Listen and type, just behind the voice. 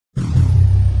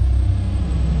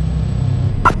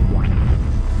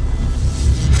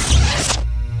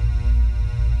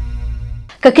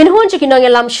kynhun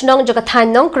nongialam Shnong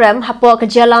Thohdieng Nongkrem hapoh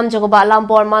Jylla Bah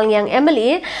Lambor Malngiang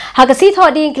MLA RiKhasi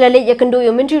Thohdieng kilalit ya kynduh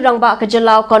Myntri Rangbah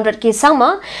Jylla Conrad K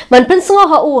Sangma ban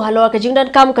pynsngew halor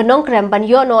jingdonkam Nongkrem ban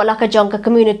no la jong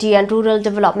community and rural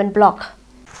development block.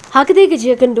 Hakiti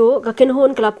ke kynduh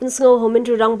kynhun pynsngew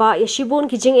Myntri Rangbah ya shibun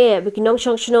ki jingè bikinong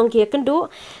Shnong ki kynduh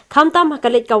khamtam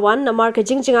hakalit kawan namar ke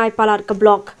jingïalam palat ke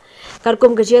block.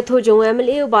 Karkum kerja Thohdieng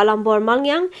MLA Bah Lambor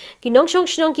Malngiang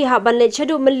Shnong ki ban let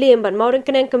chadu melim ban Mauring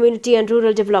Keneng Community and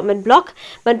Rural Development Block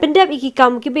ban pendap iki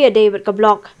kam ki be day bat ka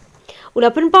block.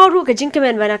 Ula pen pauru ke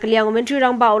jingkamen ban akliang Myntri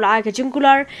Rangbah ula ai ke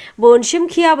jingkular bon shim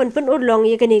khia ban pen urlong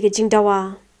ye kani ke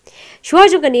jingdawa. Shua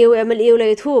jong kani MLA ula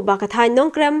ithu ba ka Thohdieng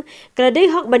Nongkrem kladai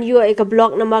hak ban yu ai ka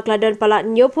block nama kladan palat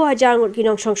nyopo hajar ngut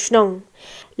kinong Shnong.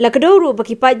 Lakadoru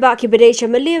baki pait ba ki bedai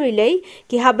shamelim relay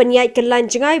ki haban yai kelan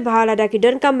jengai bahala da ki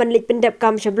donkam ban lit pendap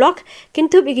kam shablok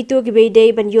kintup ikitu ki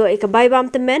bedai ban yo ka bai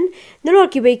bam temen nuror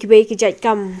ki bei ki jait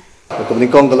kam.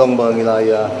 Kemeningkong kalong ba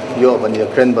ngilaya yo ban ya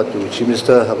kren batu Chief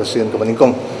Minister hakasin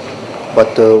kemeningkong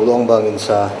bat ulong ba ngin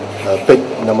sa pet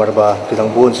namar ba kilang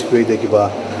bon sikwe de ki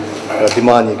ba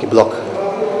dimani ki block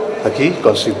haki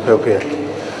konsi prepare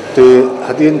te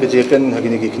hadin ke jeken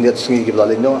hagini ki kniat sngi ki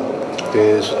blalin no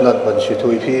te sunat ban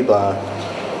shitui phi ba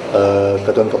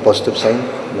kadon ka positive sign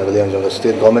nagaliang jong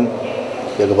state government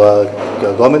ya ba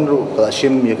government ru ka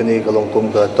shim ya kani kalong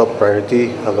kum ka top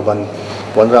priority hagaban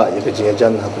wanra ya ke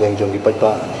jingajan hapling jong ki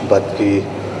pa bat ki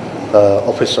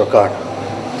office sarkar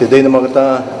te dei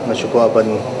namagata na shukwa ban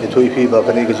ithui phi ba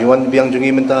kani ka jiwan biang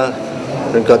jongi menta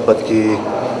rengkat bat ki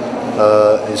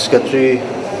secretary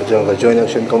jong ka joint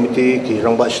action committee ki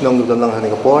Rangbah Shnong du lang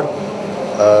hani ka por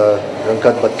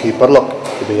rangkat bat ki parlok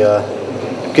biya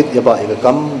kit ya ba ya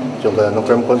kam jong ka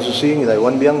Nongkrem constituency ngilai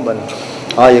wan biang ban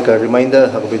ya ka reminder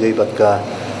ha bidai bat ka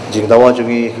jingdawa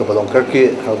jungi ka balong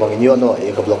karki ha bang inyo no ya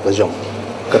ka blok la jong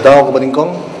kadaw ka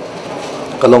baningkong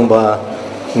kalong ba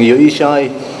ngiyo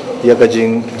isai ya ka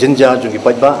jinja jungi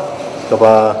patba ka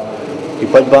ba ki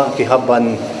patba ki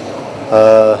haban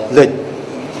led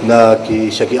na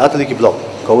ki shaki atli ki blok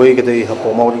kawai ka dai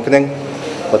hapoh Mauring Keneng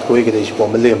bat kawai ka dai sipo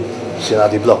melim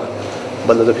sinadi block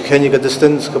bala da pikhani ka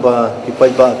distance ka ba ki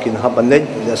pai ba kin haban net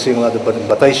ya sing la da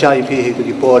batai sha ipi hi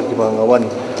ki por ki ba ngawan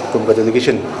kum ka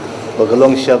delegation ba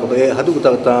galong sha ka ba hadu ta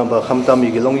ta ba khamta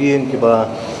mi gelong yin ki ba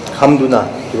khamduna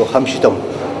ki ba kham shitam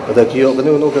da ki yo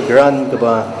kanu no ka gran ka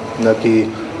ba na ki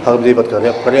habde bat ka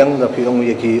ryak karyang na pirong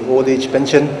ye ki old age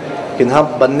pension kin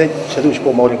hab ban net shadu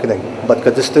sipo Mauring Keneng bat ka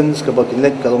distance ka ba kin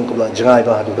net kalong ka ba jangai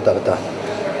ba hadu ka ta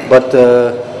but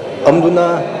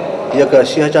amduna ya ka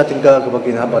siya chatin ka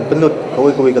kabagin haban penut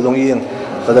kawai kalong yang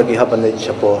kada ki haban le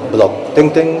chapo blog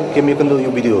teng kemi kendo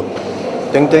yu video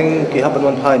teng ki haban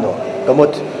wan phai no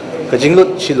kamot ka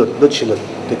jinglut silut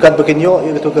dekat bekinyo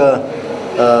yu to ka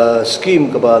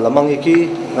scheme ka ba lamang iki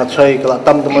na try kala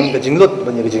tam teman ka jinglut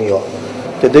ban ya jingyo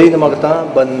today na magata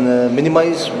ban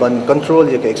minimize ban control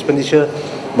ya ka expenditure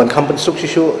ban kampan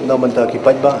suksisyo na man ta ki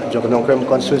patba jong Nongkrem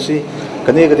constituency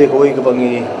kani ka de kawai ka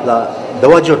bangi la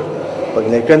dawajur pag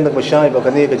naikren na siya iba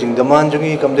kani ka jingdaman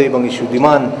jungi kamday bang issue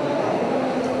demand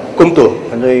kunto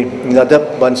anay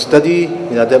niladap ban study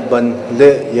niladap ban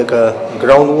le ya ka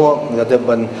groundwork niladap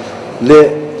ban le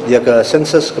ya ka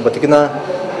census ka batikina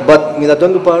but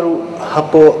niladon paru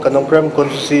hapoh ka Nongkrem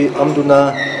constituency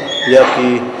amduna ya ki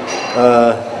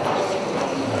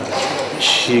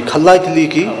si khalai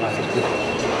ki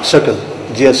circle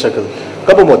dia circle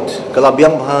kabumot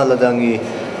kalabyang bahala dangi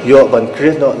yo ban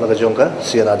create no lagajong ka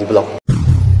siya na di block